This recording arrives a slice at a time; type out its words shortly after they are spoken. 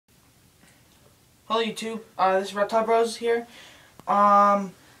Hello YouTube, this is Reptile Bros here.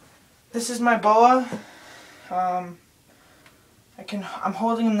 This is my boa. I'm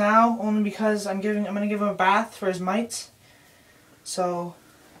holding him now only because I'm gonna give him a bath for his mites. So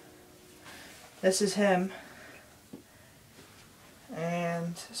this is him,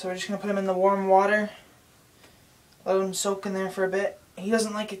 and so we're just gonna put him in the warm water, let him soak in there for a bit. He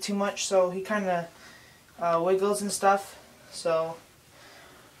doesn't like it too much, so he kind of wiggles and stuff. So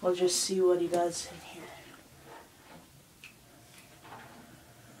we'll just see what he does in here.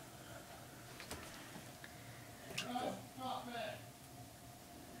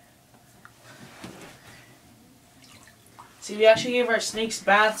 See, we actually give our snakes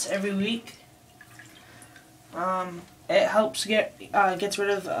baths every week. It helps gets rid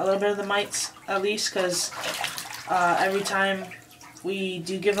of a little bit of the mites, at least, because every time we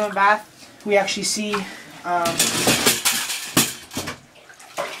do give them a bath, we actually see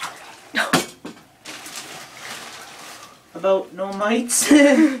about no mites.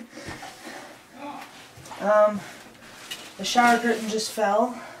 The shower curtain just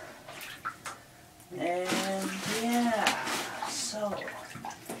fell, and yeah, so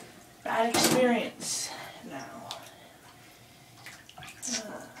bad experience now.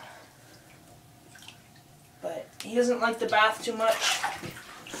 But he doesn't like the bath too much.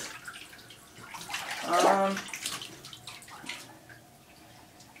 I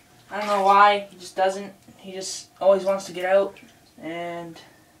don't know why, he just doesn't. He just always wants to get out, and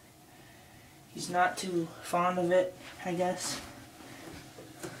he's not too fond of it, I guess.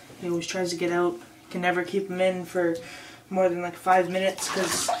 He always tries to get out. Can never keep him in for more than like 5 minutes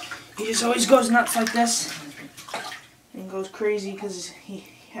because he just always goes nuts like this and goes crazy because he,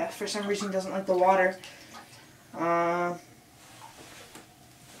 for some reason, doesn't like the water. But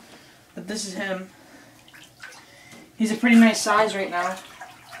this is him. He's a pretty nice size right now.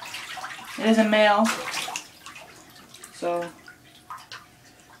 It is a male, so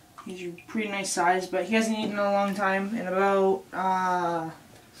he's a pretty nice size, but he hasn't eaten in a long time. In about,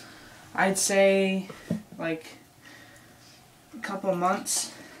 I'd say, like a couple of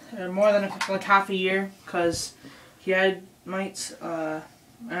months, or more than like half a year, because he had mites. I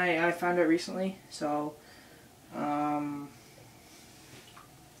found out recently, so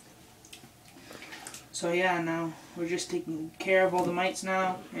so yeah, now we're just taking care of all the mites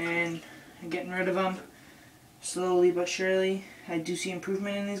now and getting rid of them slowly but surely. I do see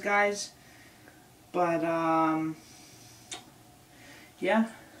improvement in these guys, but yeah.